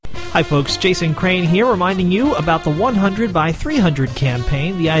Hi folks, Jason Crane here reminding you about the 100 by 300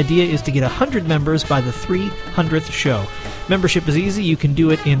 campaign. The idea is to get 100 members by the 300th show. Membership is easy. You can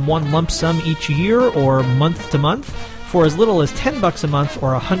do it in one lump sum each year or month to month for as little as $10 a month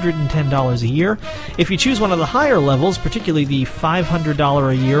or $110 a year. If you choose one of the higher levels, particularly the $500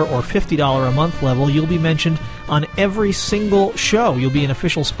 a year or $50 a month level, you'll be mentioned on every single show. You'll be an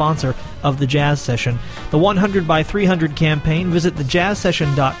official sponsor of the Jazz Session. The 100 by 300 campaign, visit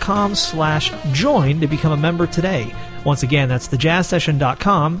thejazzsession.com/join to become a member today. Once again, that's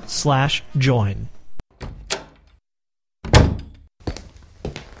thejazzsession.com/join.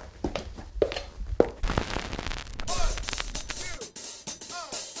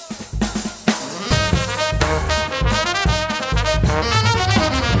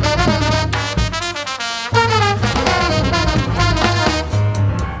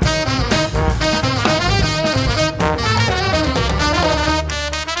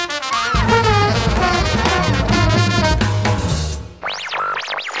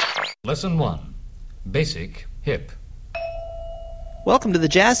 Lesson 1. Basic Hip. Welcome to the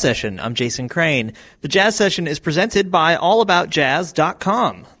Jazz Session. I'm Jason Crane. The Jazz Session is presented by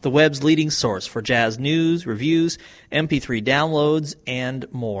AllAboutJazz.com, the web's leading source for jazz news, reviews, MP3 downloads, and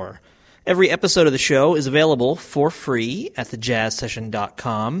more. Every episode of the show is available for free at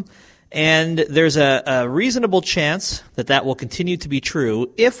thejazzsession.com, and there's a reasonable chance that that will continue to be true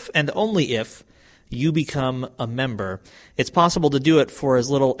if and only if you become a member. It's possible to do it for as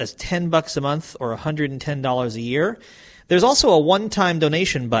little as $10 a month or $110 a year. There's also a one-time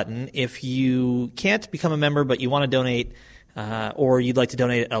donation button if you can't become a member but you want to donate or you'd like to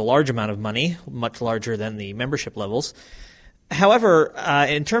donate a large amount of money, much larger than the membership levels. However,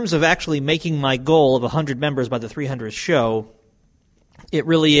 in terms of actually making my goal of 100 members by the 300th show, it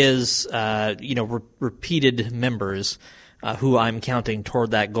really is repeated members who I'm counting toward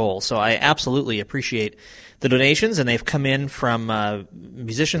that goal. So I absolutely appreciate the donations, and they've come in from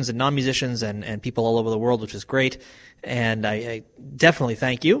musicians and non-musicians and people all over the world, which is great. And I definitely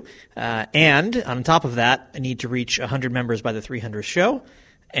thank you. And on top of that, I need to reach 100 members by the 300th show,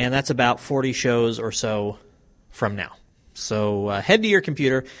 and that's about 40 shows or so from now. So head to your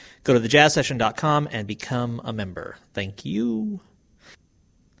computer, go to thejazzsession.com, and become a member. Thank you.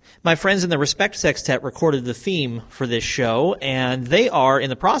 My friends in the Respect Sextet recorded the theme for this show, and they are in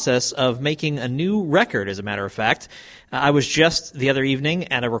the process of making a new record, as a matter of fact. I was just the other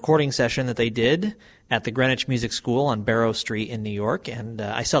evening at a recording session that they did at the Greenwich Music School on Barrow Street in New York, and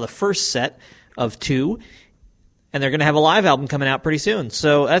I saw the first set of 2, and they're going to have a live album coming out pretty soon.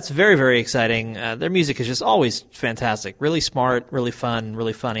 So that's very, very exciting. Their music is just always fantastic. Really smart, really fun,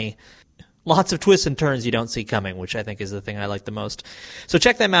 really funny. Lots of twists and turns you don't see coming, which I think is the thing I like the most. So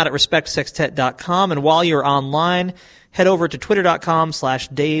check them out at respectsextet.com, and while you're online, head over to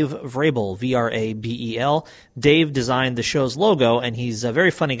twitter.com/Dave Vrabel, V-R-A-B-E-L. Dave designed the show's logo, and he's a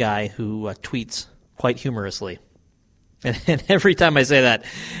very funny guy who tweets quite humorously. And every time I say that,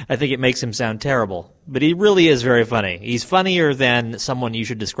 I think it makes him sound terrible. But he really is very funny. He's funnier than someone you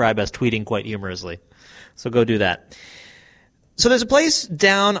should describe as tweeting quite humorously. So go do that. So there's a place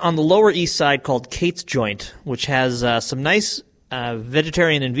down on the Lower East Side called Kate's Joint, which has some nice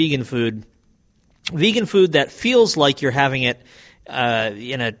vegetarian and vegan food that feels like you're having it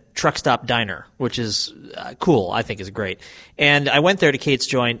in a truck stop diner, which is cool, I think is great. And I went there to Kate's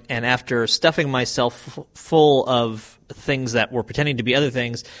Joint, and after stuffing myself full of things that were pretending to be other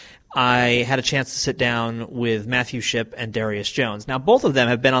things, I had a chance to sit down with Matthew Shipp and Darius Jones. Now, both of them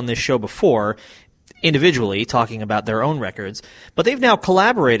have been on this show before, individually, talking about their own records, but they've now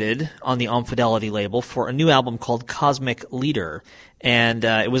collaborated on the Fidelity label for a new album called Cosmic Leader, and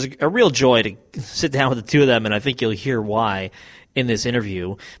it was a real joy to sit down with the two of them, and I think you'll hear why in this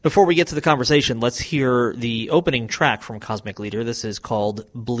interview. Before we get to the conversation, let's hear the opening track from Cosmic Leader. This is called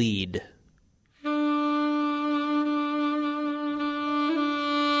Bleed.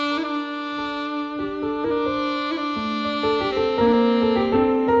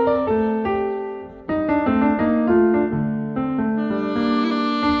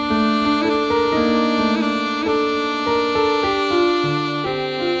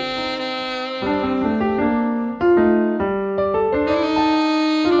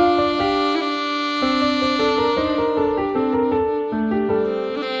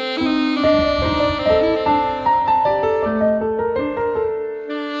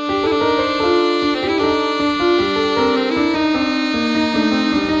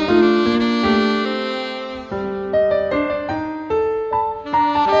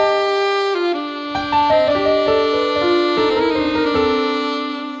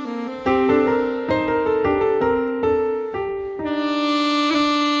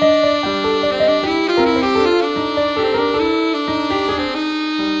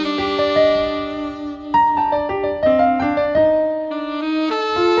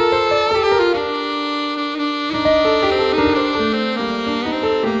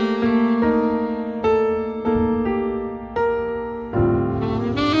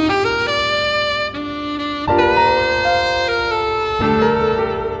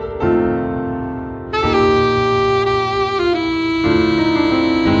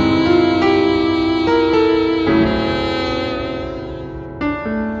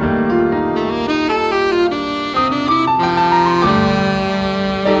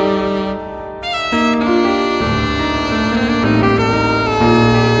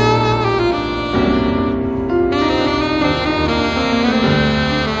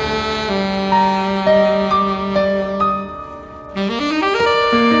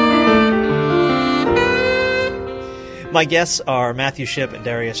 my guests are Matthew Shipp and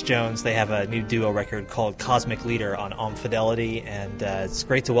Darius Jones. They have a new duo record called Cosmic Leader on Fidelity, and it's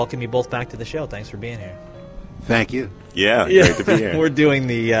great to welcome you both back to the show. Thanks for being here. Thank you. Yeah, great to be here. We're doing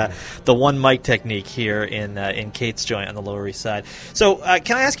the one mic technique here in Kate's joint on the Lower East Side. So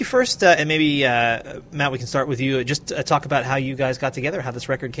can I ask you first, and maybe, Matt, we can start with you, just talk about how you guys got together, how this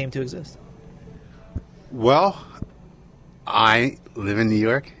record came to exist. Well, I live in New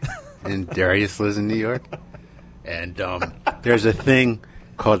York, and Darius lives in New York. And there's a thing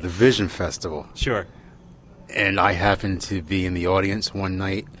called the Vision Festival. Sure. And I happened to be in the audience one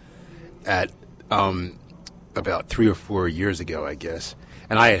night at about 3 or 4 years ago, I guess.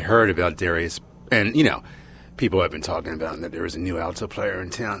 And I had heard about Darius. And, people have been talking about him, that there was a new alto player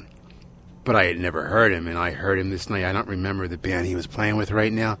in town. But I had never heard him, and I heard him this night. I don't remember the band he was playing with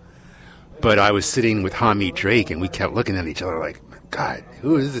right now. But I was sitting with Hamid Drake, and we kept looking at each other like, God,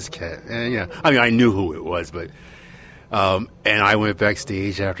 who is this cat? And, I knew who it was, but... and I went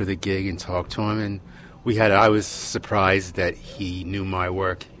backstage after the gig and talked to him, and I was surprised that he knew my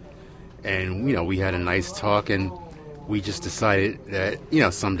work. And, we had a nice talk, and we just decided that,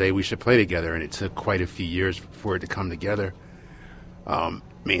 someday we should play together. And it took quite a few years for it to come together,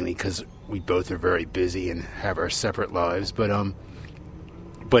 mainly because we both are very busy and have our separate lives. But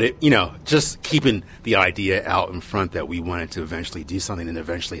it, just keeping the idea out in front that we wanted to eventually do something and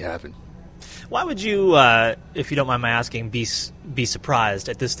eventually happen. Why would you, if you don't mind my asking, be surprised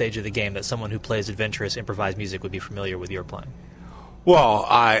at this stage of the game that someone who plays adventurous improvised music would be familiar with your playing? Well,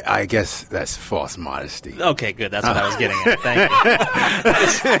 I guess that's false modesty. Okay, good. That's what I was getting at. Thank you.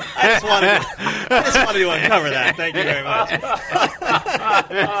 I just wanted to uncover that. Thank you very much.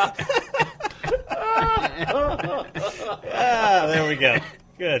 There we go.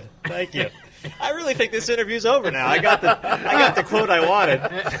 Good. Thank you. I really think this interview's over now. I got the quote I wanted.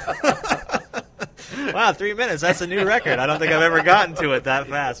 Wow, 3 minutes. That's a new record. I don't think I've ever gotten to it that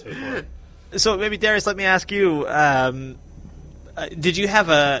fast before. So maybe, Darius, let me ask you, did you have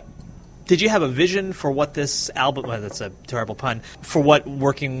a vision for what this album, well, that's a terrible pun, for what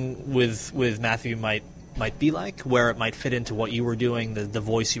working with Matthew might be like, where it might fit into what you were doing, the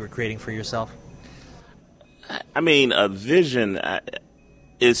voice you were creating for yourself? I mean, a vision,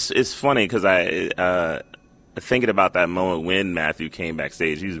 it's funny because I thinking about that moment when Matthew came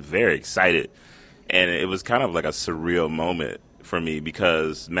backstage, he was very excited. And it was kind of like a surreal moment for me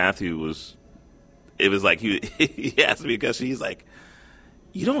because Matthew it was like he asked me because he's like,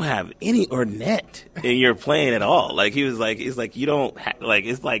 you don't have any ornette in your playing at all. Like he was like, it's like you don't like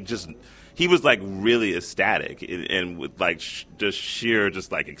it's like just he was like really ecstatic and with like just sheer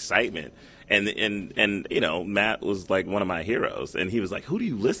just like excitement. And Matt was like one of my heroes, and he was like, who do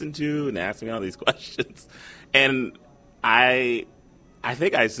you listen to? And asked me all these questions, and I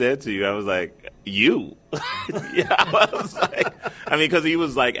think I said to you, I was like, you. Yeah, I was like, because he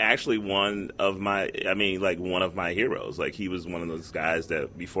was like actually one of my heroes. Like he was one of those guys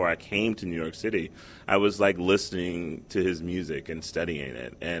that before I came to New York City, I was like listening to his music and studying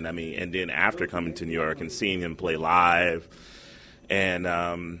it. And and then after coming to New York and seeing him play live, and,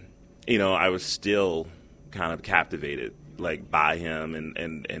 I was still kind of captivated like by him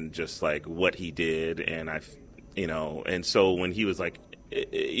and just like what he did. And and so when he was like,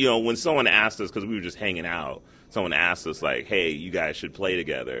 when someone asked us, because we were just hanging out, someone asked us, like, hey, you guys should play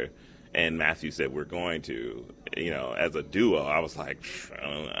together. And Matthew said, we're going to, as a duo. I was like,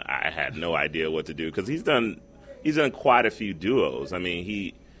 I had no idea what to do because he's done quite a few duos.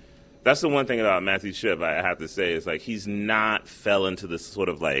 That's the one thing about Matthew Shipp, I have to say, is like he's not fell into this sort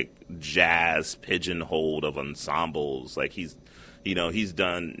of like jazz pigeonhole of ensembles. Like he's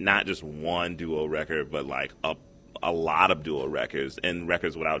done not just one duo record, but like a lot of duo records and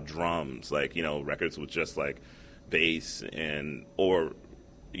records without drums, like, records with just like bass and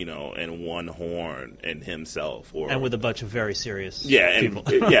one horn and himself, and with a bunch of very serious people.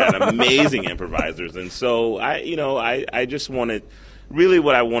 And amazing improvisers. And so I just wanted, really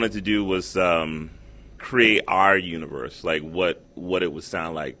what I wanted to do was create our universe, like what it would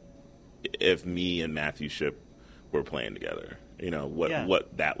sound like if me and Matthew Shipp were playing together,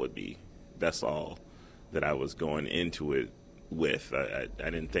 what that would be. That's all that I was going into it with. I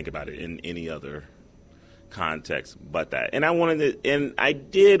didn't think about it in any other context but that. And I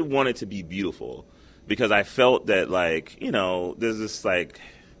did want it to be beautiful because I felt that, like, there's this, like,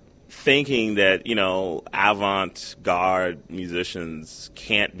 thinking that, avant-garde musicians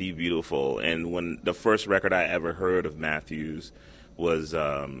can't be beautiful. And when the first record I ever heard of Matthew's was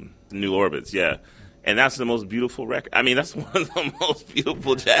New Orbits, yeah. And that's the most beautiful record. That's one of the most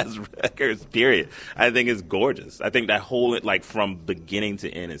beautiful jazz records, period. I think it's gorgeous. I think that whole, like, from beginning to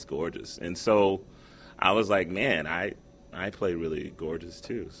end is gorgeous. And so I was like, man, I play really gorgeous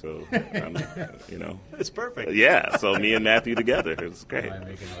too. So, It's perfect. Yeah, so me and Matthew together. It's great.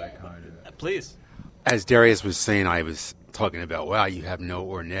 Please. As Darius was saying, I was talking about, wow, you have no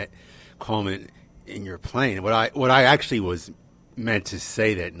Ornette Coleman in your playing. What I actually was meant to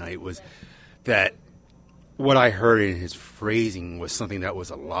say that night was that what I heard in his phrasing was something that was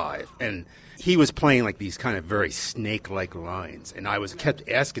alive. And he was playing like these kind of very snake-like lines. And I kept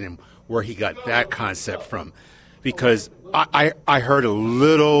asking him where he got that concept from. Because I heard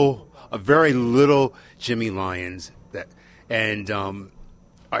a very little Jimmy Lyons, and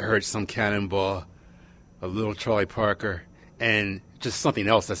I heard some Cannonball, a little Charlie Parker, and just something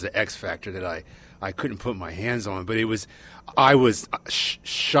else that's an X factor that I couldn't put my hands on. But I was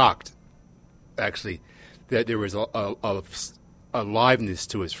shocked, actually, that there was a aliveness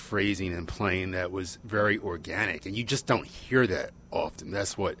to his phrasing and playing that was very organic, and you just don't hear that often.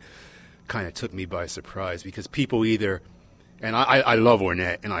 That's what kind of took me by surprise, because people either, and I love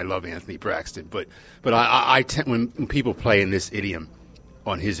Ornette and I love Anthony Braxton, but I tend, when people play in this idiom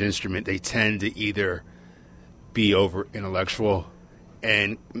on his instrument, they tend to either be over intellectual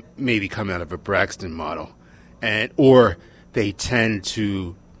and maybe come out of a Braxton model, or they tend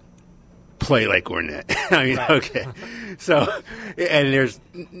to play like Ornette. I mean, okay. So, and there's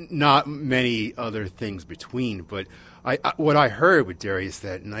not many other things between, but what I heard with Darius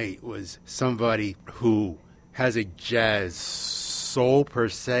that night was somebody who has a jazz soul per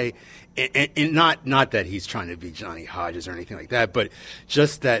se, and not that he's trying to be Johnny Hodges or anything like that, but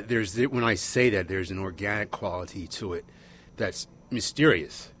just that when I say that, there's an organic quality to it that's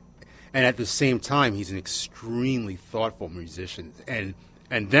mysterious. And at the same time, he's an extremely thoughtful musician, and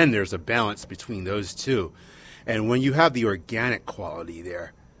then there's a balance between those two. And when you have the organic quality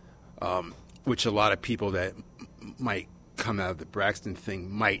there, which a lot of people that might come out of the Braxton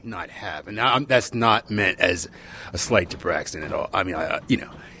thing might not have. And that's not meant as a slight to Braxton at all. I mean,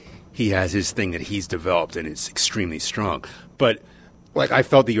 he has his thing that he's developed, and it's extremely strong. But like I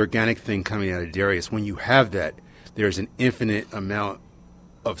felt the organic thing coming out of Darius, when you have that, there's an infinite amount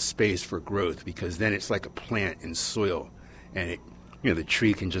of space for growth, because then it's like a plant in soil, and the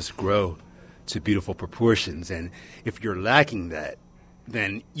tree can just grow to beautiful proportions. And if you're lacking that,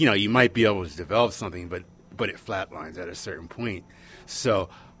 then you might be able to develop something, but it flatlines at a certain point. So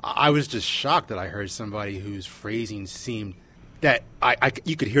I was just shocked that I heard somebody whose phrasing seemed that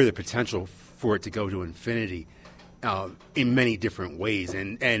you could hear the potential for it to go to infinity in many different ways.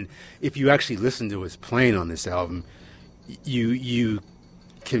 And if you actually listen to his playing on this album, you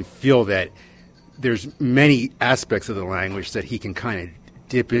can feel that there's many aspects of the language that he can kind of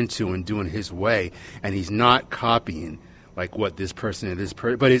dip into and do in his way, and he's not copying like what this person and this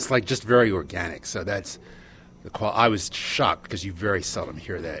person, but it's like just very organic. So that's I was shocked, because you very seldom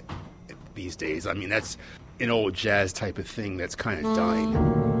hear that these days. I mean, that's an old jazz type of thing that's kind of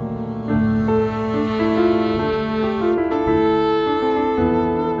dying.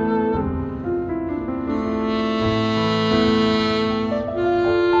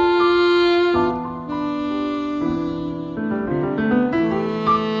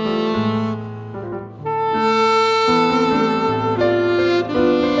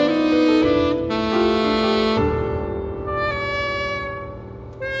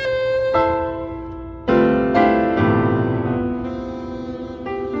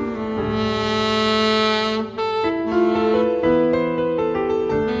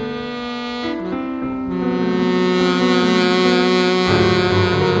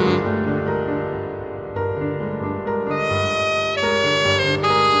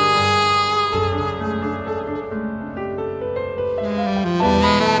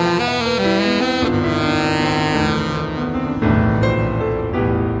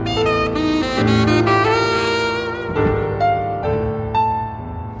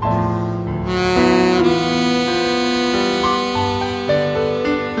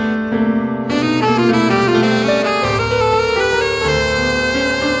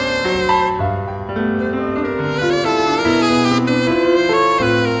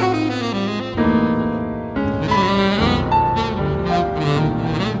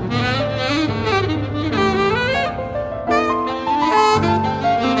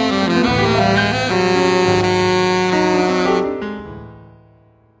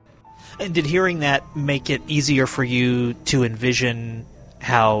 Did hearing that make it easier for you to envision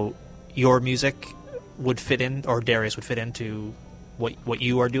how your music would fit in, or Darius would fit into what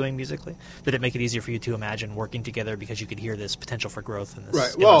you are doing musically? Did it make it easier for you to imagine working together because you could hear this potential for growth and this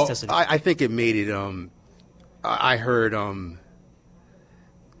right? Well, elasticity? I think it made it. I heard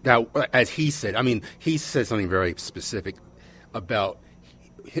that, as he said. I mean, he said something very specific about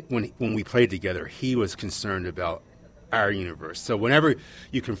when we played together. He was concerned about our universe. So whenever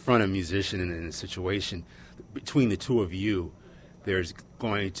you confront a musician in a situation, between the two of you, there's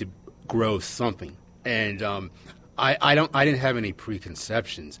going to grow something. And I didn't have any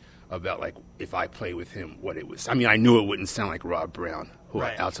preconceptions about, like, if I play with him, what it was. I mean, I knew it wouldn't sound like Rob Brown,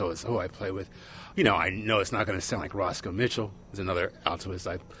 alto is who I play with. You know, I know it's not going to sound like Roscoe Mitchell, is another altoist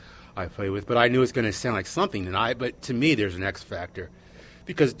I play with, but I knew it's going to sound like something. But to me, there's an X factor,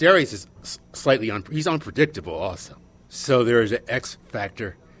 because Darius is slightly he's unpredictable also. So there is an X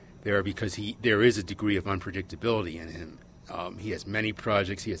factor there because there is a degree of unpredictability in him. He has many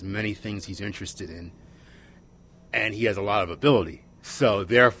projects, he has many things he's interested in, and he has a lot of ability. So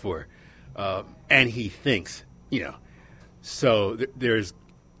therefore, and he thinks, you know. So there's,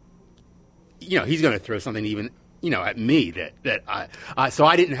 you know, he's going to throw something even, you know, at me that I so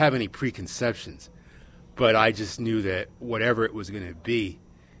I didn't have any preconceptions, but I just knew that whatever it was going to be,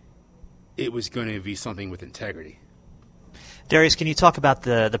 it was going to be something with integrity. Darius, can you talk about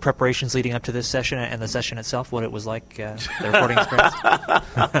the preparations leading up to this session and the session itself, what it was like, the recording experience?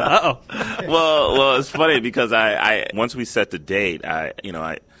 Uh-oh. Well, it's funny because I once we set the date, I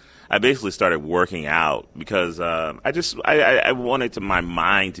basically started working out because I wanted my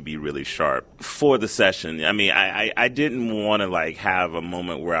mind to be really sharp for the session. I mean, I didn't want to, like, have a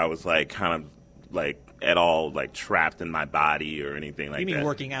moment where I was, like, kind of, like, at all, like, trapped in my body or anything like that. You mean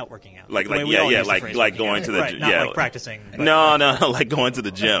working out? Like going to the right, gym. Not yeah, like practicing. But. No, like going to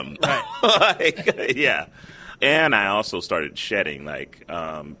the gym. Right. Yeah. And I also started shedding, like,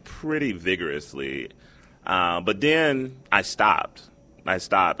 pretty vigorously. But then I stopped.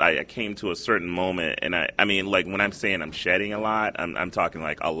 I came to a certain moment, and I mean, like, when I'm saying I'm shedding a lot, I'm talking,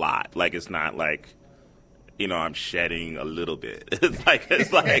 like, a lot. Like, it's not like, you know, I'm shedding a little bit. It's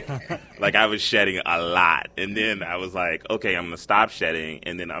like I was shedding a lot. And then I was like, okay, I'm going to stop shedding,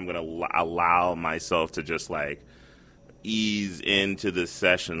 and then I'm going to allow myself to just, like, ease into the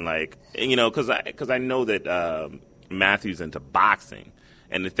session, like, you know, because I know that Matthew's into boxing.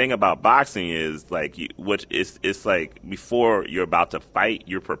 And the thing about boxing is, like, it's like before you're about to fight,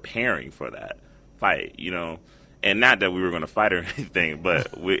 you're preparing for that fight, you know. And not that we were going to fight or anything,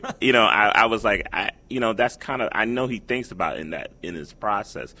 but we, you know, I was like, that's kind of, I know he thinks about in his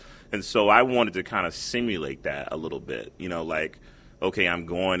process. And so I wanted to kind of simulate that a little bit, you know, like, okay, I'm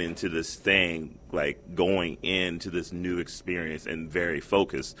going into this thing, like going into this new experience and very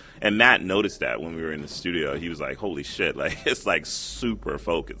focused. And Matt noticed that when we were in the studio. He was like, holy shit, like, it's like super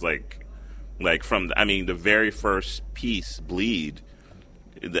focused. Like from, the very first piece, Bleed,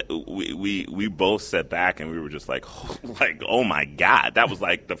 we both sat back and we were just like, oh my God, that was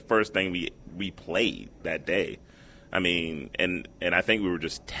like the first thing we played that day. I mean, and I think we were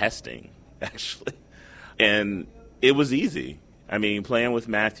just testing, actually. And it was easy. I mean, playing with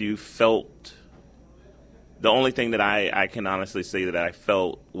Matthew felt, the only thing that I can honestly say that I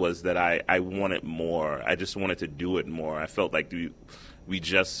felt was that I wanted more. I just wanted to do it more. I felt like we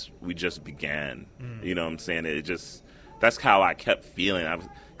just began. You know what I'm saying? It just, that's how I kept feeling.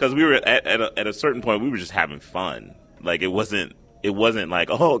 Because we were at a certain point, we were just having fun. Like, it wasn't like,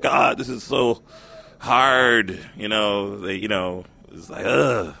 oh God, this is so hard. You know, it's like,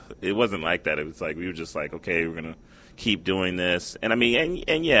 ugh. It wasn't like that. It was like, we were just like, okay, we're gonna keep doing this. And I mean,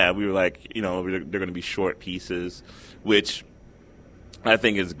 and yeah, we were like, you know, they're going to be short pieces, which I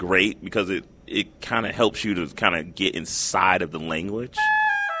think is great because it kind of helps you to kind of get inside of the language.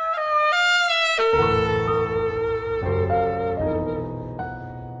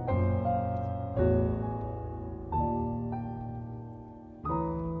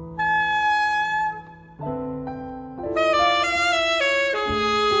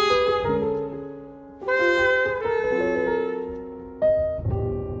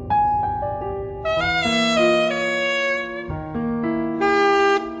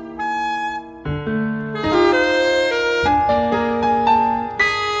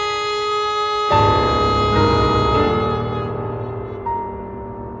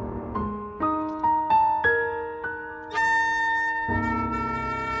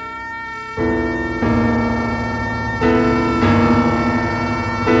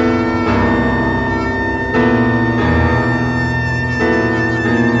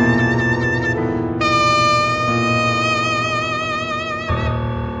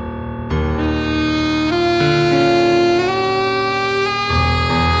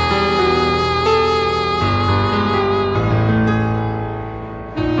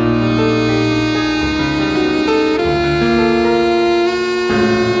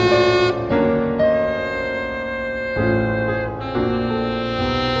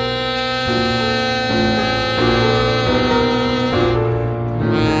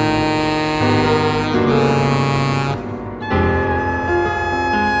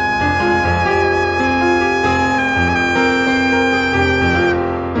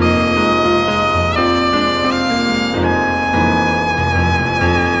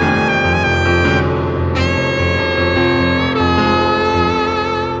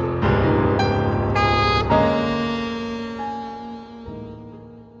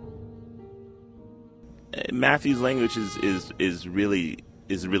 Matthew's language is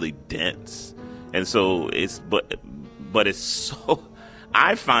really dense, and so but it's so.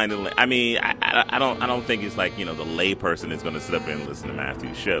 I find it. I mean, I don't think it's like, the layperson is going to sit up and listen to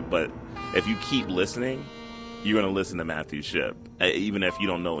Matthew Shipp, but if you keep listening, you're going to listen to Matthew Shipp, even if you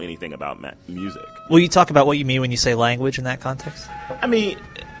don't know anything about music. Will you talk about what you mean when you say language in that context? I mean,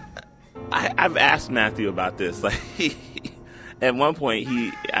 I've asked Matthew about this. Like, at one point,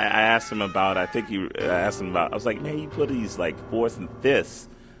 I asked him about. I was like, man, you put these like fourths and fifths,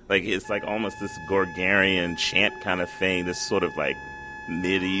 like it's like almost this Gregorian chant kind of thing. This sort of like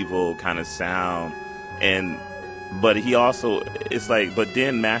medieval kind of sound, but he also, it's like, but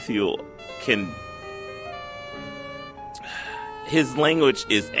then Matthew his language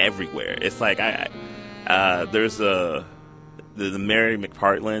is everywhere. It's like there's the Mary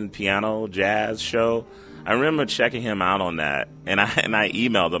McPartland piano jazz show. I remember checking him out on that, and I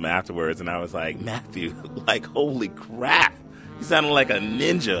emailed him afterwards, and I was like, Matthew, like, holy crap, he sounded like a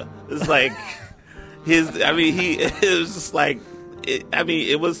ninja. It's like it was just like.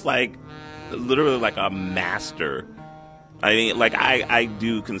 It was like literally like a master. I mean, like I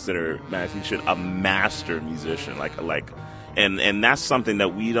do consider Matthew Shipp a master musician. And that's something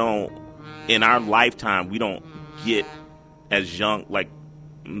that we don't, in our lifetime, we don't get as young, like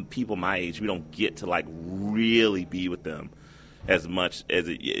people my age, we don't get to like really be with them as much as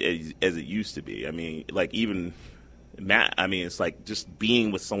it used to be. I mean, like even it's like just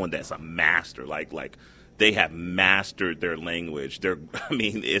being with someone that's a master, like. They have mastered their language.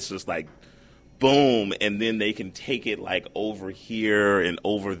 It's just like, boom, and then they can take it like over here and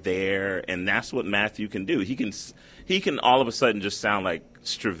over there, and that's what Matthew can do. He can all of a sudden just sound like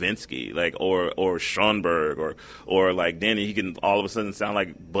Stravinsky, like or Schoenberg, or like then he can all of a sudden sound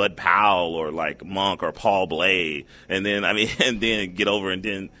like Bud Powell or like Monk or Paul Bley, and then and then get over and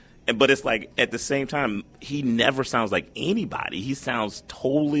then. But it's like, at the same time, he never sounds like anybody. He sounds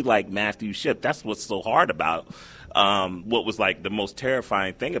totally like Matthew Shipp. That's what's so hard about what was like the most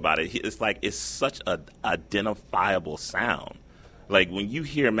terrifying thing about it. It's like, it's such a identifiable sound. Like, when you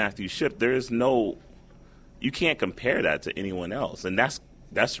hear Matthew Shipp, you can't compare that to anyone else. And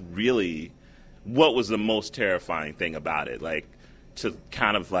that's really what was the most terrifying thing about it. Like, to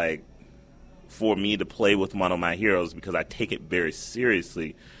kind of like, for me to play with one of my heroes, because I take it very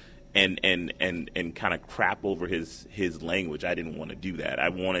seriously. And kind of crap over his language. I didn't want to do that. I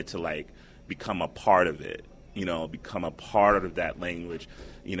wanted to like become a part of it, become a part of that language,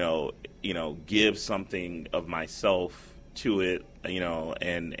 give something of myself to it,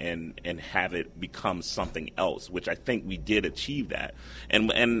 and have it become something else, which I think we did achieve that. And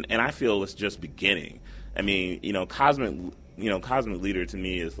I feel it's just beginning. I mean, Cosmic Leader to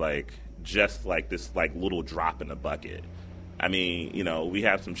me is like just like this like little drop in the bucket. I mean, we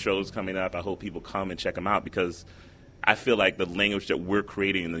have some shows coming up. I hope people come and check them out, because I feel like the language that we're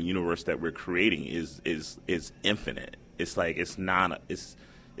creating and the universe that we're creating is infinite. It's like it's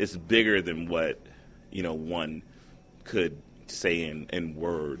bigger than what one could say in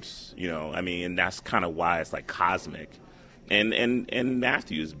words. I mean, and that's kind of why it's like cosmic. And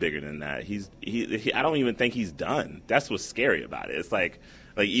Matthew is bigger than that. He I don't even think he's done. That's what's scary about it. It's like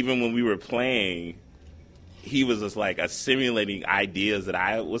even when we were playing, he was just like assimilating ideas that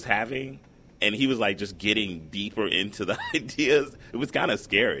I was having, and he was like just getting deeper into the ideas. It was kind of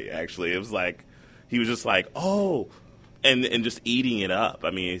scary, actually. It was like he was just like, oh, and just eating it up. I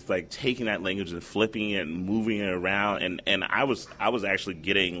mean, it's like taking that language and flipping it and moving it around. And I was actually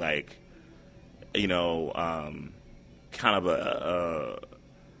getting like, kind of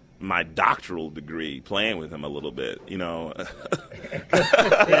my doctoral degree playing with him a little bit,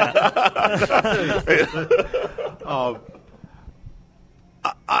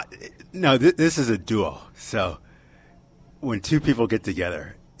 No, this is a duo. So when two people get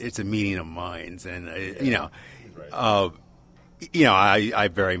together, it's a meeting of minds, and I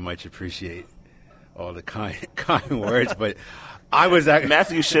very much appreciate all the kind words, but I was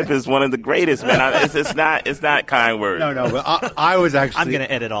Matthew Shipp is one of the greatest, man. It's not kind words. No, but I was actually. I'm going to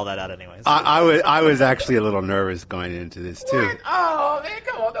edit all that out anyways. I was actually a little nervous going into this too. What? Oh man,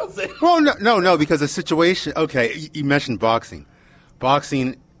 come on, don't say. Well, no, because the situation. Okay, you mentioned boxing.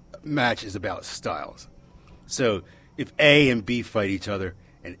 Boxing match is about styles. So if A and B fight each other,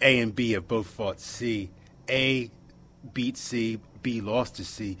 and A and B have both fought C, A beat C, B lost to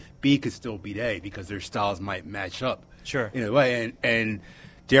C, B could still beat A because their styles might match up. Sure. In a way, and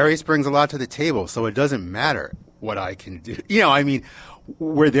Darius brings a lot to the table, so it doesn't matter what I can do.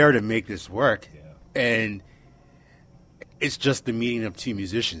 We're there to make this work, and it's just the meeting of two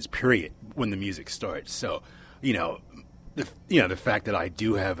musicians, period, when the music starts. So, the fact that I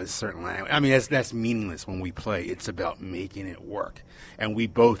do have a certain language. I mean, that's meaningless when we play. It's about making it work, and we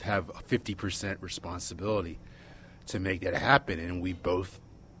both have a 50% responsibility to make that happen, and we both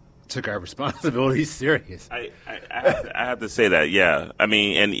took our responsibilities serious. I have to say that, yeah. I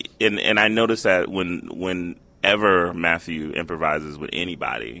mean, and I notice that whenever Matthew improvises with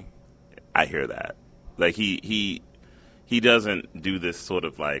anybody, I hear that. Like he doesn't do this sort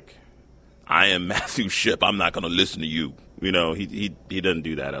of like, I am Matthew Shipp, I'm not going to listen to you. You know, he doesn't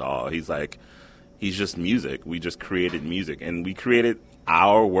do that at all. He's like, he's just music. We just created music, and we created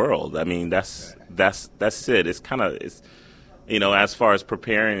our world. I mean, that's it. It's kind of, you know, as far as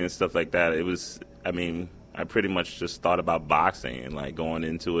preparing and stuff like that, it was, I mean, I pretty much just thought about boxing and like going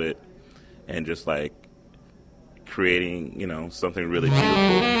into it and just like creating, you know, something really beautiful.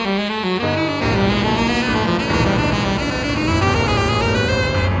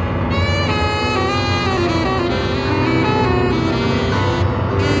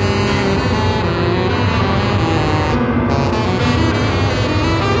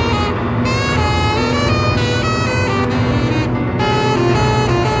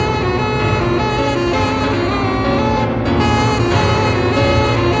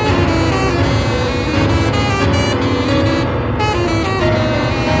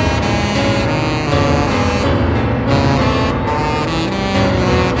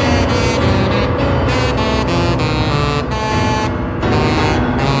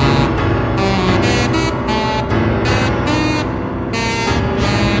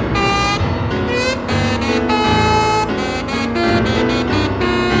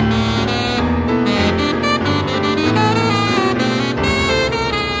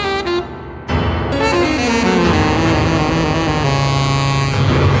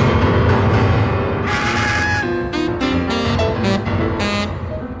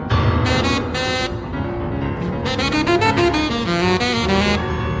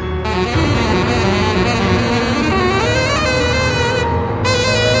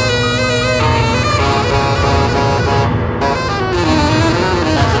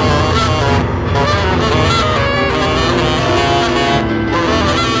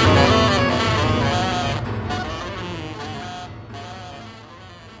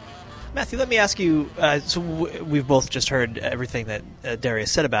 Matthew, let me ask you, we've both just heard everything that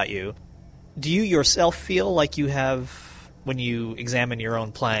Darius said about you. Do you yourself feel like you have, when you examine your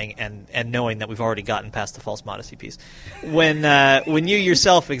own playing, and knowing that we've already gotten past the false modesty piece, when you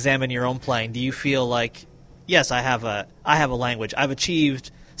yourself examine your own playing, do you feel like, yes, I have a language, I've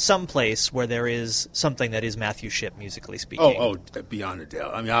achieved some place where there is something that is Matthew Shipp, musically speaking? Oh, beyond a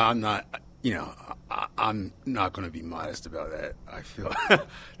doubt. I mean, I'm not, I'm not going to be modest about that. I feel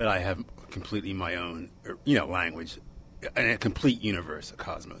that I have completely my own, language, and a complete universe, a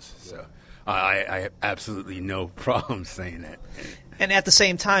cosmos. So I have absolutely no problem saying that. And at the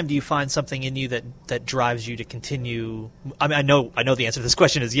same time, do you find something in you that drives you to continue? I mean, I know the answer to this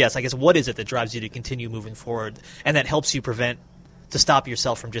question is yes. I guess, what is it that drives you to continue moving forward, and that helps you to stop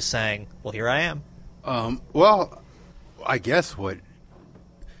yourself from just saying, well, here I am? Well, I guess what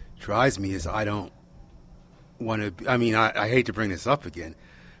drives me is I don't want to. I mean, I hate to bring this up again,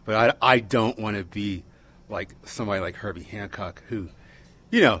 but I don't want to be like somebody like Herbie Hancock who,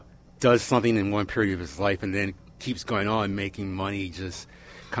 does something in one period of his life and then keeps going on making money, just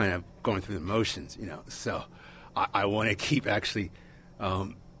kind of going through the motions. So I want to keep actually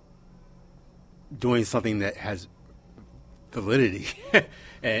doing something that has validity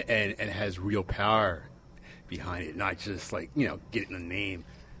and has real power behind it, not just like getting a name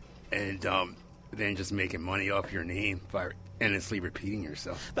and then just making money off your name by endlessly repeating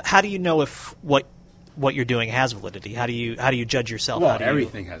yourself. But how do you know if what you're doing has validity? How do you judge yourself? Well,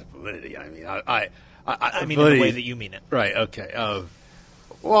 everything has validity. I mean, I mean in the way that you mean it. Right. Okay.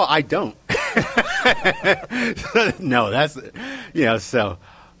 Well, I don't. No, that's So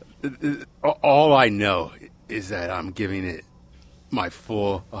all I know is that I'm giving it my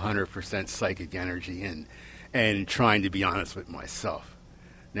full 100% psychic energy and trying to be honest with myself.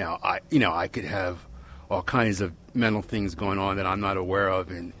 Now, I could have all kinds of mental things going on that I'm not aware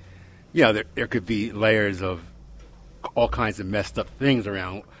of, and there could be layers of all kinds of messed up things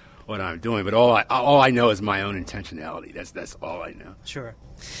around what I'm doing. But all I know is my own intentionality. That's all I know. Sure.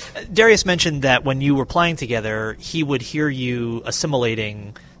 Darius mentioned that when you were playing together, he would hear you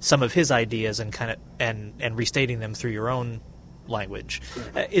assimilating some of his ideas and and restating them through your own language.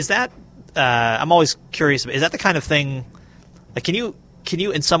 Is that? I'm always curious. Is that the kind of thing? Like, can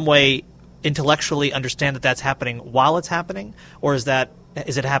you in some way intellectually understand that that's happening while it's happening, or is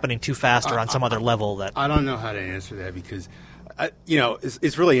it happening too fast or on some other level that? I don't know how to answer that because,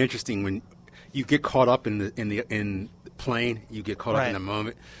 it's really interesting when you get caught up in playing. You get caught up Right. in the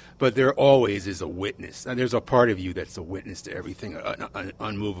moment. But there always is a witness. And there's a part of you that's a witness to everything, an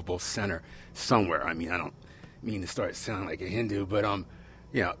unmovable center somewhere. I mean, I don't mean to start sounding like a Hindu, but,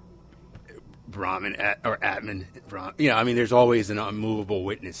 you know, Brahman or Atman, I mean, there's always an unmovable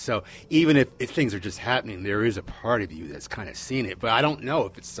witness. So even if things are just happening, there is a part of you that's kind of seeing it. But I don't know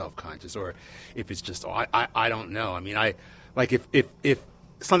if it's self-conscious or if it's just, I don't know. I mean, if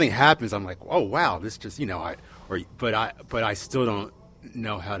something happens, I'm like, oh, wow, this just, but I still don't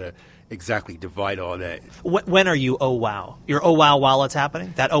know how to exactly divide all that. When are you, oh, wow? You're, oh, wow, while it's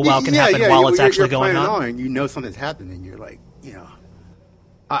happening? That, oh, wow can happen while it's actually going on? And you know something's happening, and you're like,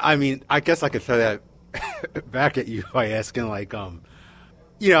 I mean, I guess I could throw that back at you by asking, like, I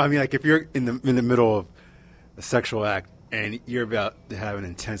mean, like if you're in the middle of a sexual act and you're about to have an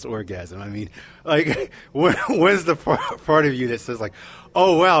intense orgasm, I mean, like, when's the part of you that says, like,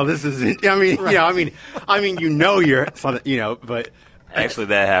 oh wow, this is, I mean, right. You're something, but actually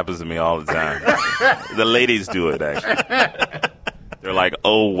that happens to me all the time. The ladies do it actually. They're like,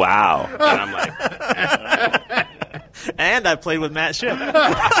 oh wow, and I'm like. And I played with Matt Shipp.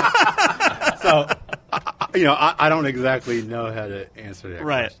 So, I don't exactly know how to answer that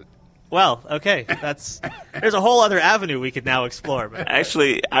question. Well, okay. There's a whole other avenue we could now explore. But.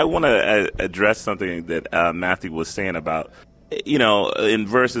 Actually, I want to address something that Matthew was saying about, in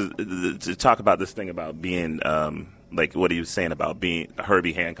verses, to talk about this thing about being, like what he was saying about being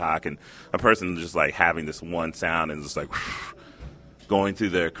Herbie Hancock and a person just like having this one sound and just like going through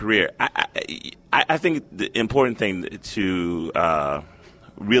their career. I think the important thing to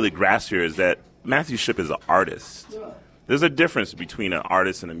really grasp here is that Matthew Shipp is an artist. There's a difference between an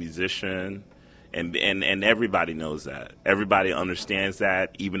artist and a musician, and everybody knows that. Everybody understands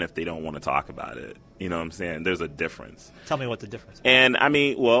that, even if they don't want to talk about it. You know what I'm saying? There's a difference. Tell me what the difference is. And, I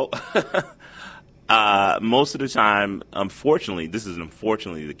mean, well, most of the time, unfortunately, this is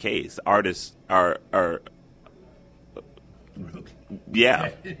unfortunately the case, artists are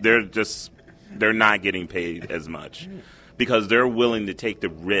they're not getting paid as much because they're willing to take the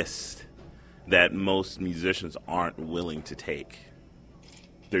risk that most musicians aren't willing to take.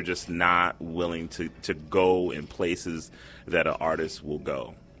 They're just not willing to go in places that an artist will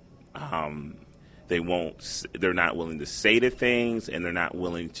go. They're not willing to say the things, and they're not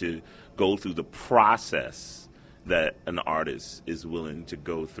willing to go through the process that an artist is willing to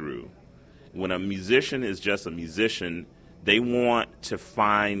go through. When a musician is just a musician, they want to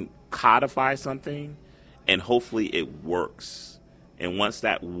codify something, and hopefully it works. And once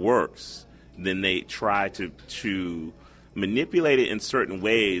that works, then they try to manipulate it in certain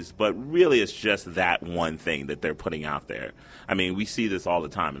ways, but really it's just that one thing that they're putting out there. I mean, we see this all the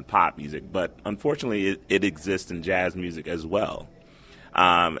time in pop music, but unfortunately it exists in jazz music as well.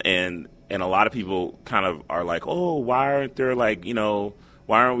 And a lot of people kind of are like, oh, why aren't there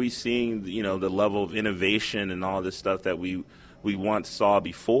why aren't we seeing, the level of innovation and all this stuff that we once saw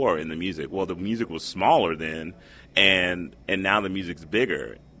before in the music? Well, the music was smaller then, and now the music's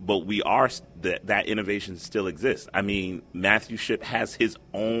bigger. But that innovation still exists. I mean, Matthew Shipp has his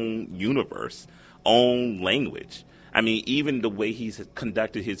own universe, own language. I mean, even the way he's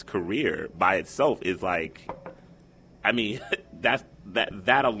conducted his career by itself is like, I mean,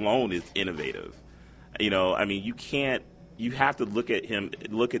 that alone is innovative. I mean, you have to look at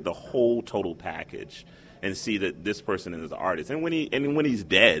the whole total package and see that this person is an artist. And when he's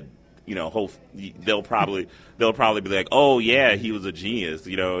dead, they'll probably be like, oh yeah, he was a genius.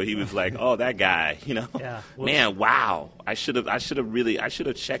 He was like, oh, that guy. Yeah, man, wow. I should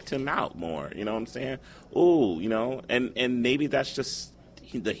have checked him out more. You know what I'm saying? Oh, and maybe that's just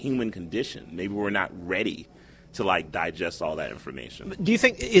the human condition. Maybe we're not ready to digest all that information. Do you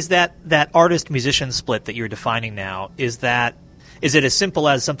think is that artist musician split that you're defining now, is it as simple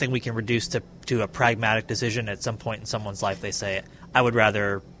as something we can reduce to a pragmatic decision at some point in someone's life? They say, I would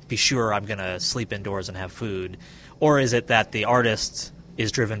rather be sure I'm going to sleep indoors and have food, or is it that the artist is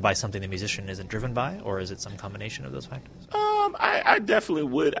driven by something the musician isn't driven by, or is it some combination of those factors? I definitely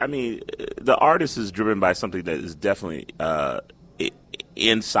would. I mean, the artist is driven by something that is definitely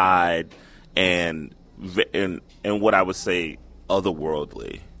inside and what I would say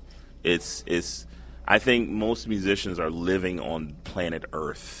otherworldly. It's I think most musicians are living on planet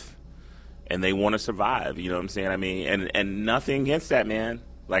Earth, and they want to survive. You know what I'm saying? I mean, and nothing against that, man.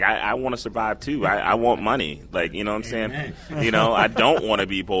 Like, I want to survive, too. I want money. Like, you know what I'm saying? I don't want to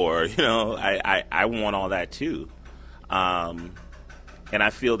be poor. I want all that, too. And I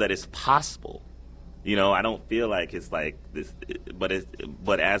feel that it's possible. I don't feel like it's like this.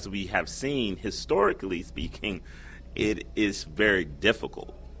 But as we have seen, historically speaking, it is very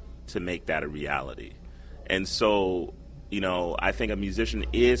difficult to make that a reality. And so I think a musician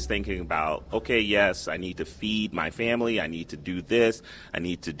is thinking about, okay, yes, I need to feed my family. I need to do this. I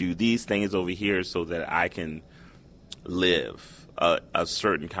need to do these things over here so that I can live a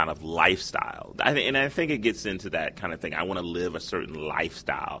certain kind of lifestyle. I think it gets into that kind of thing. I want to live a certain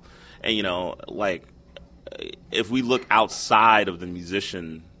lifestyle. And, if we look outside of the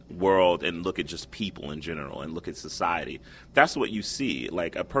musician world and look at just people in general and look at society, that's what you see.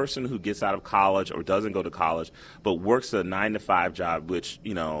 Like a person who gets out of college or doesn't go to college but works a 9-to-5 job, which,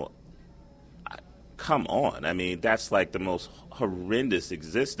 come on. I mean, that's like the most horrendous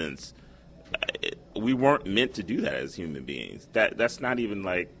existence. We weren't meant to do that as human beings. That's not even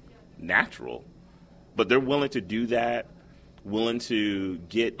like natural. But they're willing to do that, willing to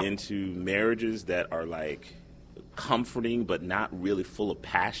get into marriages that are like comforting but not really full of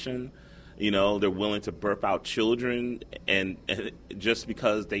passion. They're willing to burp out children and just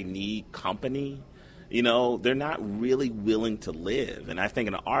because they need company. They're not really willing to live. And I think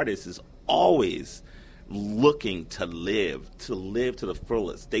an artist is always looking to live to the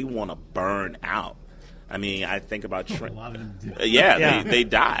fullest. They want to burn out. I mean, I think about a lot of them do. They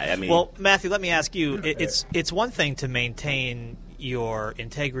die. I mean, well, Matthew, let me ask you. It's one thing to maintain your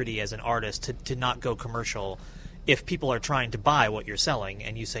integrity as an artist, to not go commercial if people are trying to buy what you're selling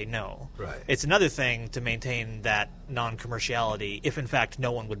and you say no. Right. It's another thing to maintain that non-commerciality if, in fact,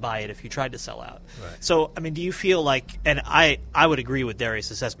 no one would buy it if you tried to sell out. Right. So, I mean, do you feel like, and I would agree with Darius'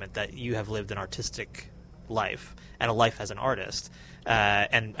 assessment that you have lived an artistic life and a life as an artist.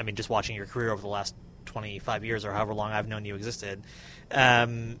 And, I mean, just watching your career over the last 25 years or however long I've known you existed.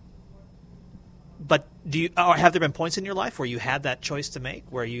 But have there been points in your life where you had that choice to make,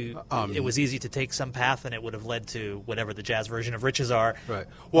 where it was easy to take some path and it would have led to whatever the jazz version of riches are? Right.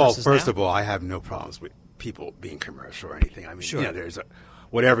 Well, first now? of all, I have no problems with people being commercial or anything. I mean, sure. There's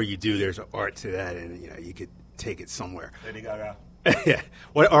whatever you do, there's an art to that, and you could take it somewhere. Lady Gaga. Yeah,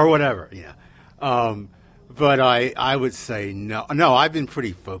 or whatever. But I would say no. No, I've been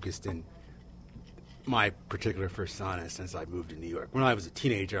pretty focused in my particular persona since I moved to New York. When I was a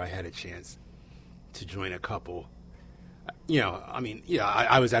teenager, I had a chance to join a couple.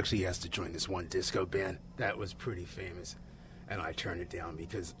 I was actually asked to join this one disco band that was pretty famous, and I turned it down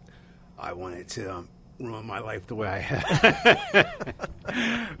because I wanted to ruin my life the way I had.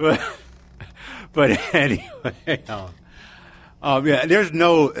 but anyway,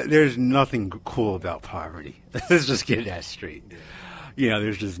 there's nothing cool about poverty. Let's just get that straight.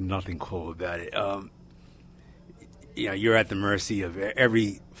 There's just nothing cool about it. You're at the mercy of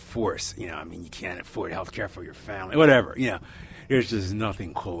every force. You can't afford health care for your family, whatever. There's just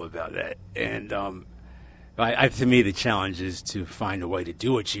nothing cool about that. And to me, the challenge is to find a way to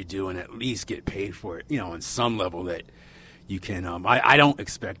do what you do and at least get paid for it, on some level that you can. I don't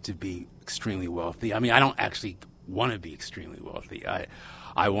expect to be extremely wealthy. I mean, I don't actually want to be extremely wealthy.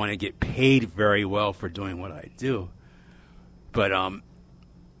 I want to get paid very well for doing what I do. But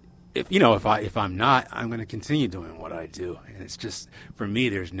if I'm not, I'm going to continue doing what I do. And it's just, for me,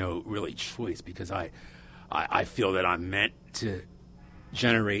 there's no really choice because I feel that I'm meant to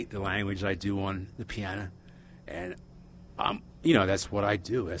generate the language I do on the piano. And, that's what I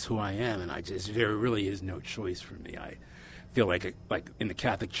do. That's who I am. And there really is no choice for me. I feel like in the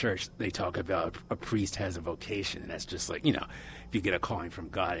Catholic Church, they talk about a priest has a vocation. And that's just like, if you get a calling from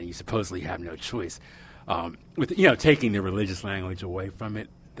God and you supposedly have no choice. With taking the religious language away from it,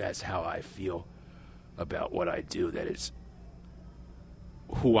 that's how I feel about what I do, that it's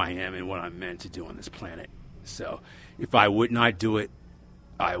who I am and what I'm meant to do on this planet. So if I would not do it,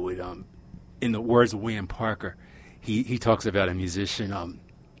 I would, in the words of William Parker, he talks about a musician,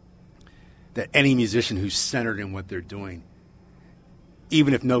 that any musician who's centered in what they're doing,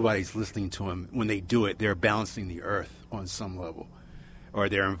 even if nobody's listening to them, when they do it, they're balancing the earth on some level, or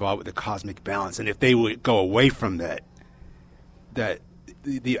they're involved with the cosmic balance. And if they would go away from that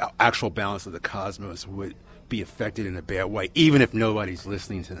the actual balance of the cosmos would be affected in a bad way, even if nobody's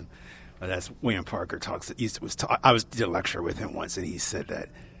listening to them. That's William Parker talks. I did a lecture with him once, and he said that,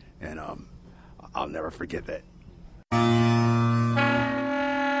 and I'll never forget that.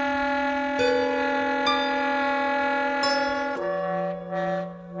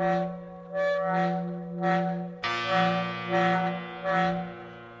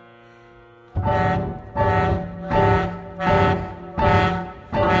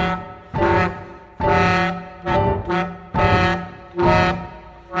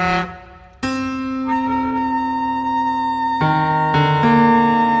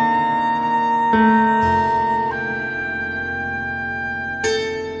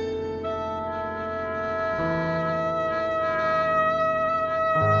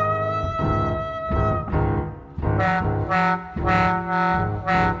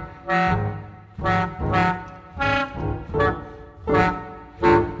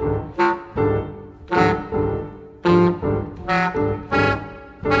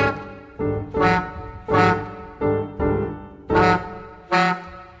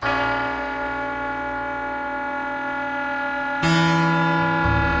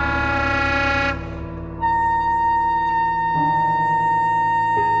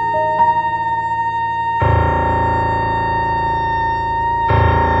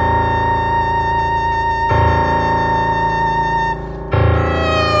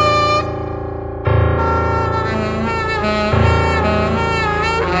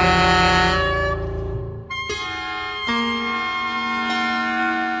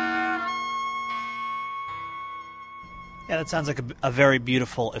 That sounds like a very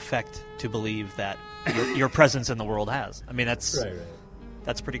beautiful effect to believe that your presence in the world has. I mean, that's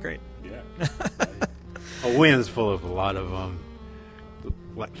pretty great. Yeah. A win is full of a lot of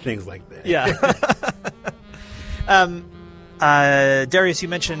things like that. Yeah. Darius, you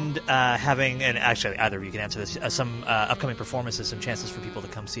mentioned having, and actually either of you can answer this, some upcoming performances, some chances for people to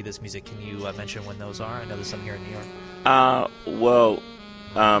come see this music. Can you mention when those are? I know there's some here in New York.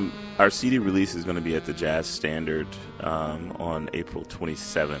 Our CD release is going to be at the Jazz Standard on April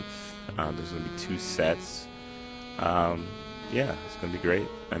 27th. There's going to be 2 sets. It's going to be great.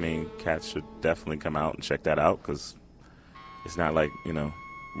 I mean, cats should definitely come out and check that out because it's not like, we're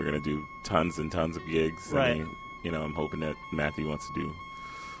going to do tons and tons of gigs. Right. I mean, I'm hoping that Matthew wants to do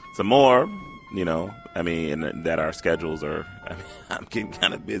some more, and that our schedules are, I'm getting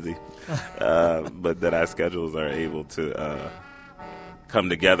kind of busy, but that our schedules are able to come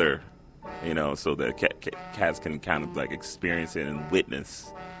together, so that cats can kind of like experience it and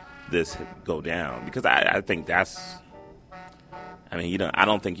witness this go down. Because I think that's, I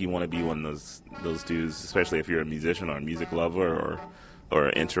don't think you want to be one of those dudes, especially if you're a musician or a music lover or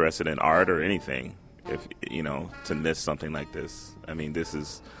interested in art or anything, if to miss something like this. I mean, this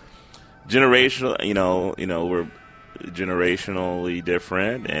is generational, we're generationally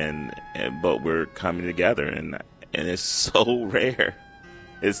different but we're coming together and it's so rare.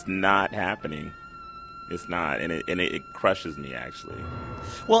 It's not happening. It's not, and it crushes me, actually.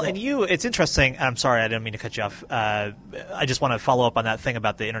 Well, and it's interesting. I'm sorry, I didn't mean to cut you off. I just want to follow up on that thing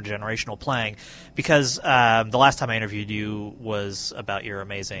about the intergenerational playing, because the last time I interviewed you was about your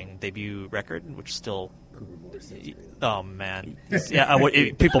amazing debut record, which still... Oh, man. Yeah,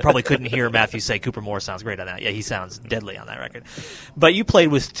 people probably couldn't hear Matthew say Cooper Moore sounds great on that. Yeah, he sounds deadly on that record. But you played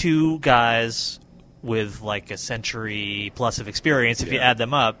with 2 guys with like a century plus of experience if you add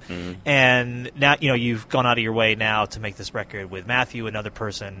them up. Mm-hmm. And now, you've gone out of your way now to make this record with Matthew, another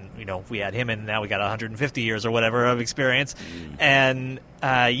person, we add him in, now we got 150 years or whatever of experience. Mm-hmm. And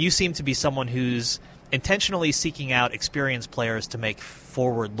you seem to be someone who's intentionally seeking out experienced players to make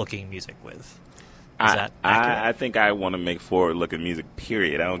forward-looking music with. Is that accurate? I think I want to make forward-looking music,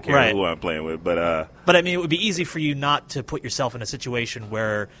 period. I don't care who I'm playing with. But I mean, it would be easy for you not to put yourself in a situation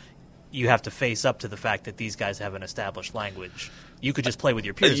where you have to face up to the fact that these guys have an established language. You could just play with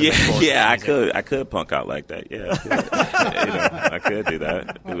your peers. I could punk out like that. Yeah, I could do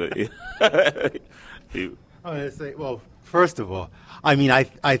that. I'm going to say, well, first of all, I mean,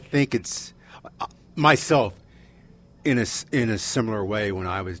 I think it's myself in a similar way. When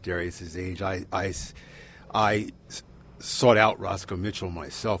I was Darius's age, I sought out Roscoe Mitchell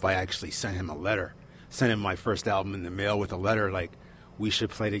myself. I actually sent him a letter, sent him my first album in the mail with a letter like, we should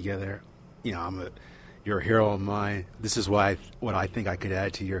play together. You're a hero of mine. This is what I think I could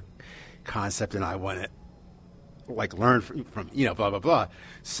add to your concept, and I want to learn from blah blah blah.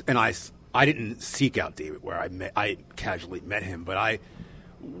 And I didn't seek out David where I casually met him, but I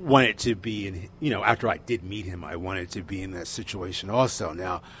wanted to be in after I did meet him, I wanted to be in that situation also.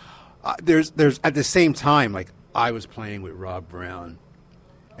 Now, there's at the same time, like I was playing with Rob Brown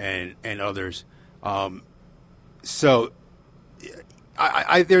and others, so.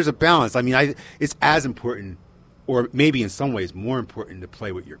 There's a balance. I mean, it's as important, or maybe in some ways more important, to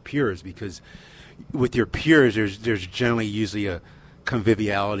play with your peers, because with your peers, there's generally usually a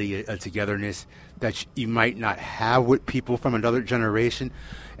conviviality, a togetherness that you might not have with people from another generation.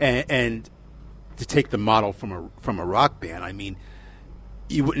 And to take the model from a rock band, I mean,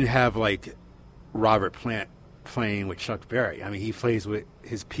 you wouldn't have like Robert Plant playing with Chuck Berry. I mean, he plays with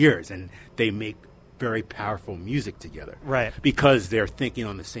his peers, and they make very powerful music together, right? Because they're thinking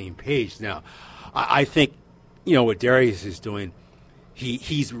on the same page. Now, I think what Darius is doing,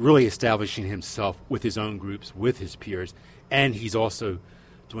 he's really establishing himself with his own groups, with his peers, and he's also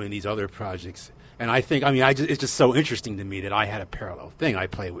doing these other projects. And I think, it's just so interesting to me that I had a parallel thing. I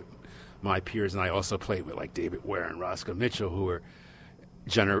play with my peers, and I also played with like David Ware and Roscoe Mitchell, who are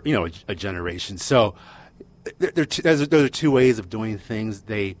a generation. So those are 2 ways of doing things.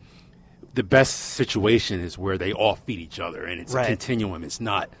 The best situation is where they all feed each other, and it's a continuum. It's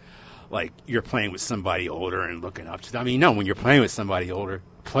not like you're playing with somebody older and looking up to them. I mean, no, when you're playing with somebody older,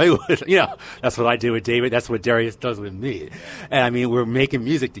 play with, that's what I do with David. That's what Darius does with me. And I mean, we're making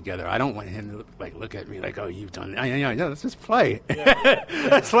music together. I don't want him to look at me like, oh, you've done it. No, let's just play. Yeah.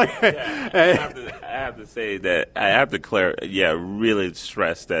 That's like, I have to say that I have to really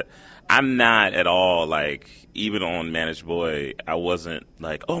stress that I'm not at all like, even on Managed Boy, I wasn't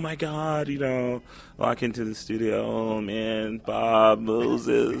like, oh my God, walk into the studio, oh man, Bob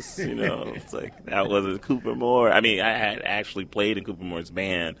Moses, it's like, that wasn't Cooper Moore. I mean, I had actually played in Cooper Moore's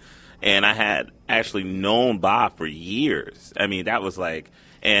band, And I had actually known Bob for years. I mean, that was like,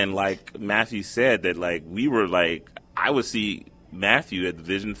 and like Matthew said, that like we were like, I would see Matthew at the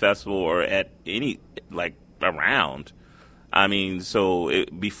Vision Festival or at any, like, around. I mean, so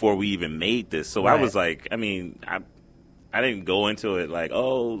before we even made this. So right. I was like, I mean, I didn't go into it like,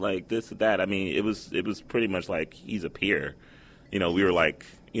 oh, like this or that. I mean, it was pretty much like he's a peer. You know, we were like,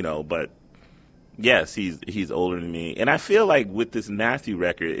 you know, but yes, he's older than me. And I feel like with this Matthew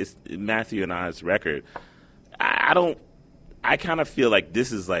record, it's Matthew and I's record, I kind of feel like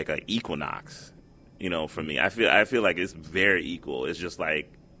this is like an equinox, you know, for me. I feel like it's very equal. It's just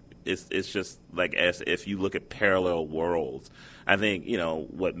like it's just like as if you look at parallel worlds. I think, you know,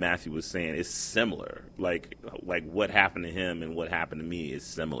 what Matthew was saying is similar. Like what happened to him and what happened to me is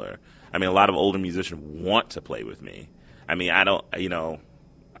similar. I mean, a lot of older musicians want to play with me. I mean, I don't,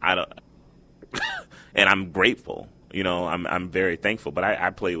 and I'm grateful. You know, I'm very thankful. But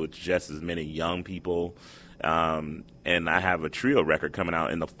I play with just as many young people, and I have a trio record coming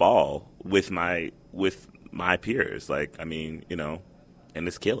out in the fall with my peers. Like, I mean, you know, and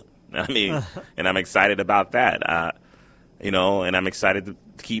it's killing. I mean, and I'm excited about that. You know, and I'm excited to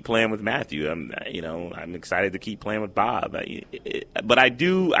keep playing with Matthew. I'm excited to keep playing with Bob. But I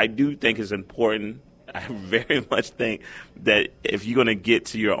do think it's important. I very much think that if you're going to get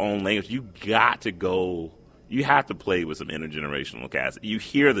to your own language, you have to play with some intergenerational cats. You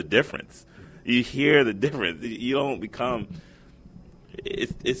hear the difference. You don't become,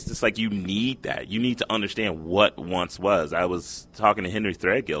 it's just like you need that. You need to understand what once was. I was talking to Henry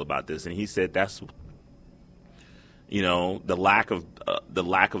Threadgill about this, and he said that's, you know, the lack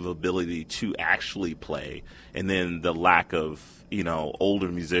of ability to actually play, and then the lack of, you know, older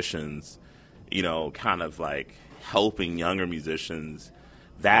musicians, you know, kind of like helping younger musicians,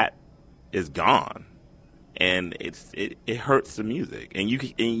 that is gone, and it hurts the music, and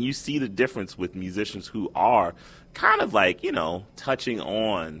you see the difference with musicians who are kind of like, you know, touching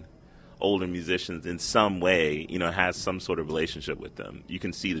on older musicians in some way, you know, has some sort of relationship with them. You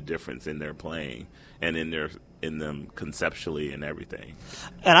can see the difference in their playing and in them conceptually and everything.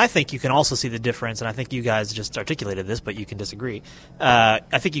 And I think you can also see the difference, and I think you guys just articulated this, but you can disagree. I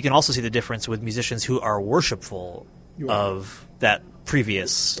think you can also see the difference with musicians who are worshipful of that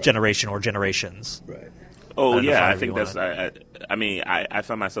previous generation or generations. Right. Oh, yeah, I think that's... I mean, I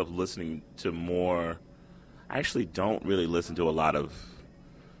find myself listening to more... I actually don't really listen to a lot of...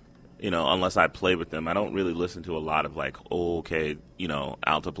 You know, unless I play with them, I don't really listen to a lot of like, you know,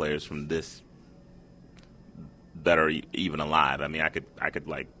 alto players from this that are even alive. I mean, I could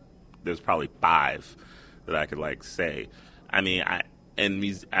like, there's probably 5 that I could like say. I mean,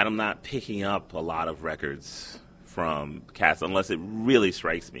 I'm not picking up a lot of records from cats unless it really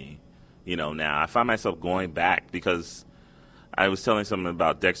strikes me. You know, now I find myself going back because I was telling someone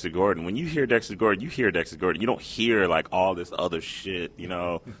about Dexter Gordon. When you hear Dexter Gordon, you hear Dexter Gordon. You don't hear like all this other shit, you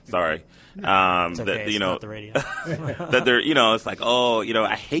know. Sorry. It's okay. That, it's you know, not the radio. that they're, you know, it's like, oh, you know,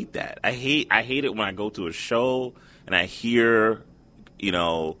 I hate that. I hate it when I go to a show and I hear, you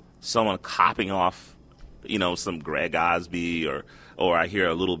know, someone copying off, you know, some Greg Osby or I hear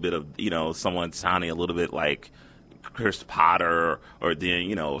a little bit of, you know, someone sounding a little bit like Chris Potter or then,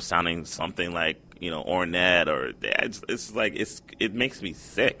 you know, sounding something like, you know, Ornette, or it's like it makes me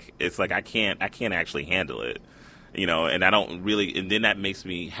sick. It's like I can't actually handle it, you know, and I don't really, and then that makes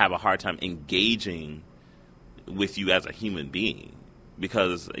me have a hard time engaging with you as a human being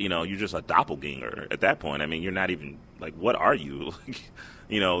because, you know, you're just a doppelganger at that point. I mean, you're not even like, what are you?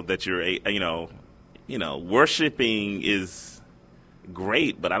 You know, that you're you know, worshiping is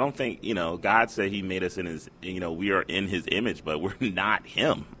great, but I don't think, you know, God said He made us in His, you know, we are in His image, but we're not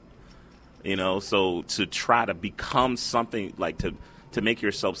Him. You know, so to try to become something, like to make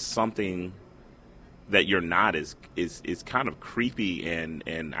yourself something that you're not is kind of creepy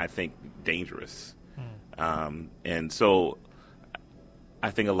and I think dangerous. And so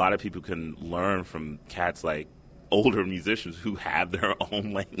I think a lot of people can learn from cats like older musicians who have their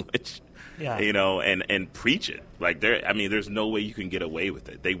own language, you know, and preach it. Like there's no way you can get away with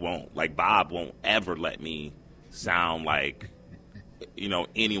it. They won't. Like Bob won't ever let me sound like, you know,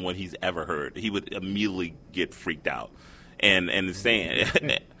 anyone he's ever heard. He would immediately get freaked out. And the same,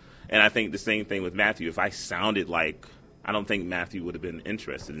 and I think the same thing with Matthew. If I sounded like, I don't think Matthew would have been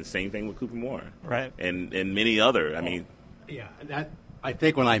interested. And the same thing with Cooper Moore. Right. And many other. I mean. Yeah. I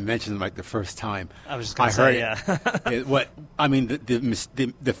think when I mentioned like the first time, I was just going to say,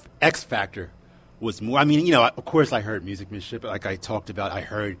 the X factor was more. I mean, you know, of course I heard musicianship, like I talked about. I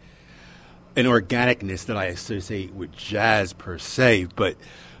heard an organicness that I associate with jazz per se, but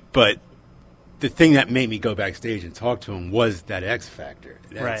the thing that made me go backstage and talk to him was that X factor.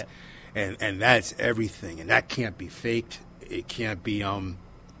 and that's everything, and that can't be faked. It can't be learn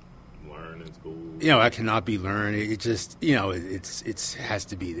in school. That cannot be learned. It just it has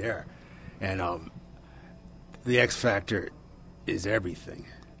to be there, and the X factor is everything,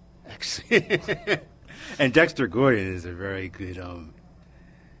 actually. And Dexter Gordon is a very good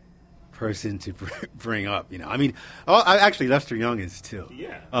person to bring up. Actually Lester Young is too.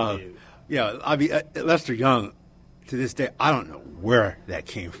 Yeah. Lester Young, to this day, I don't know where that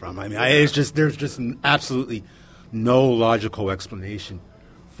came from. It's just there's just absolutely no logical explanation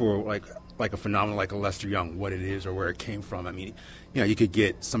for like a phenomenon like a Lester Young, what it is or where it came from. You could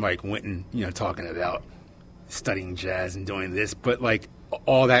get somebody like Winton, talking about studying jazz and doing this, but like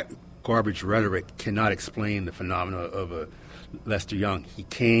all that garbage rhetoric cannot explain the phenomena of a Lester Young. He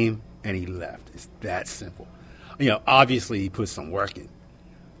came and he left. It's that simple. Obviously he put some work in,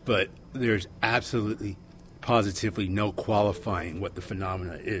 but there's absolutely, positively no qualifying what the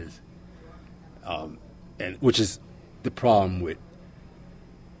phenomena is, and which is the problem with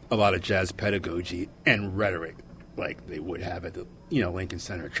a lot of jazz pedagogy and rhetoric, like they would have at the Lincoln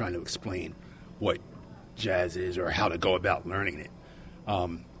Center, trying to explain what jazz is or how to go about learning it.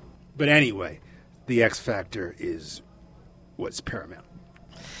 But anyway, the X factor is what's paramount.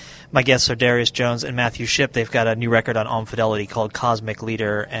 My guests are Darius Jones and Matthew Shipp. They've got a new record on Fidelity called Cosmic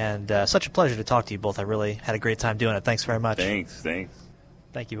Leader, and such a pleasure to talk to you both. I really had a great time doing it. Thanks very much. Thanks.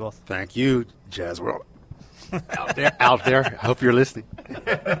 Thank you both. Thank you, Jazz World. Out there. I hope you're listening.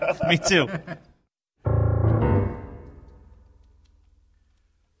 Me too.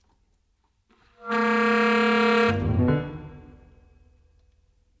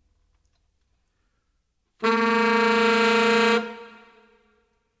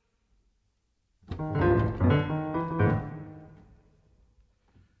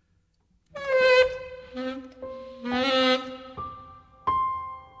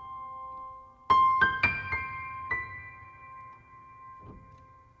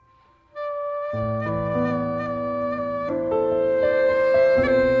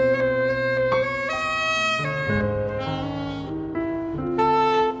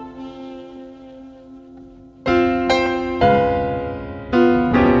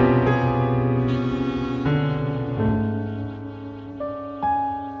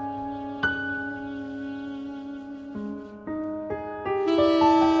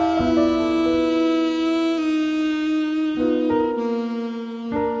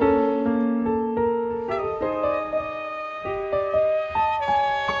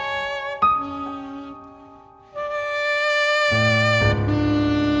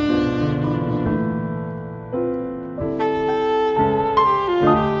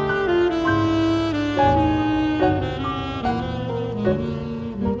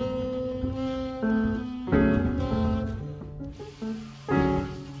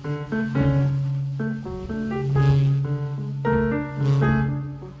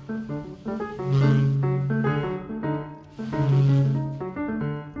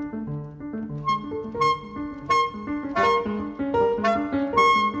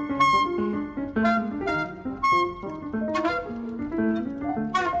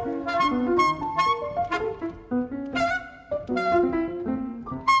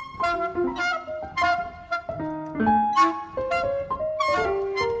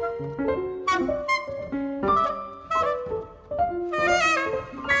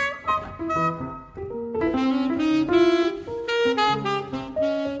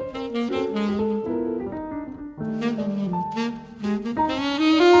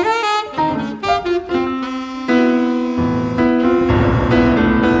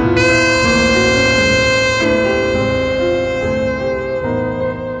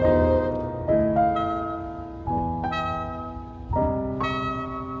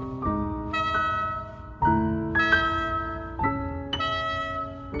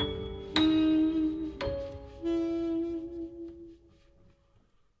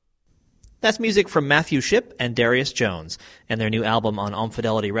 That's music from Matthew Shipp and Darius Jones and their new album on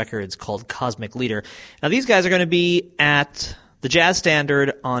Fidelity Records called Cosmic Leader. Now, these guys are going to be at the Jazz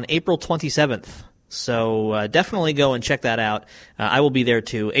Standard on April 27th. So definitely go and check that out. I will be there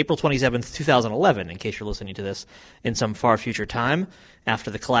too, April 27th, 2011, in case you're listening to this in some far future time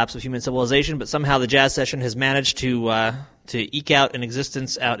after the collapse of human civilization. But somehow the Jazz Session has managed to eke out an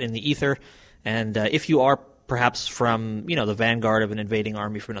existence out in the ether. And if you are perhaps from the vanguard of an invading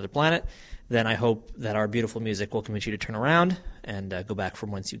army from another planet, then I hope that our beautiful music will convince you to turn around and go back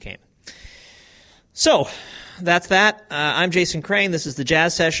from whence you came. So, that's that. I'm Jason Crane. This is the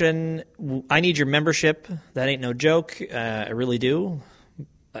Jazz Session. I need your membership. That ain't no joke. I really do.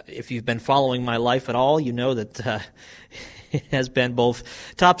 if you've been following my life at all, you know that it has been both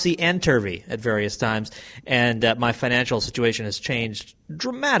topsy and turvy at various times, and my financial situation has changed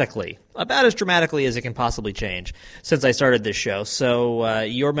dramatically, about as dramatically as it can possibly change since I started this show. So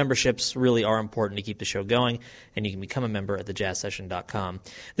your memberships really are important to keep the show going, and you can become a member at thejazzsession.com.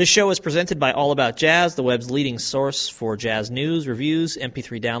 This show is presented by All About Jazz, the web's leading source for jazz news, reviews,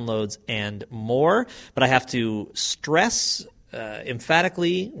 MP3 downloads, and more. But I have to stress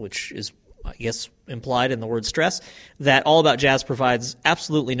emphatically, which is, I guess, implied in the word stress, that All About Jazz provides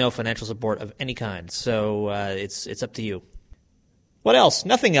absolutely no financial support of any kind. So it's up to you. What else?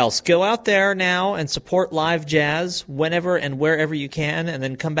 Nothing else. Go out there now and support live jazz whenever and wherever you can, and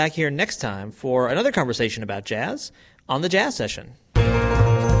then come back here next time for another conversation about jazz on the Jazz Session.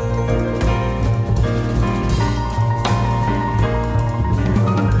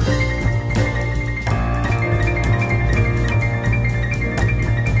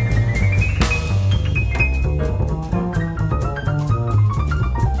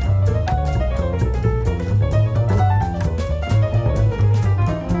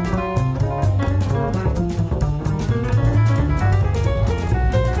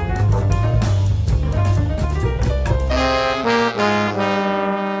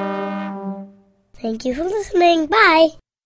 Thank you for listening. Bye.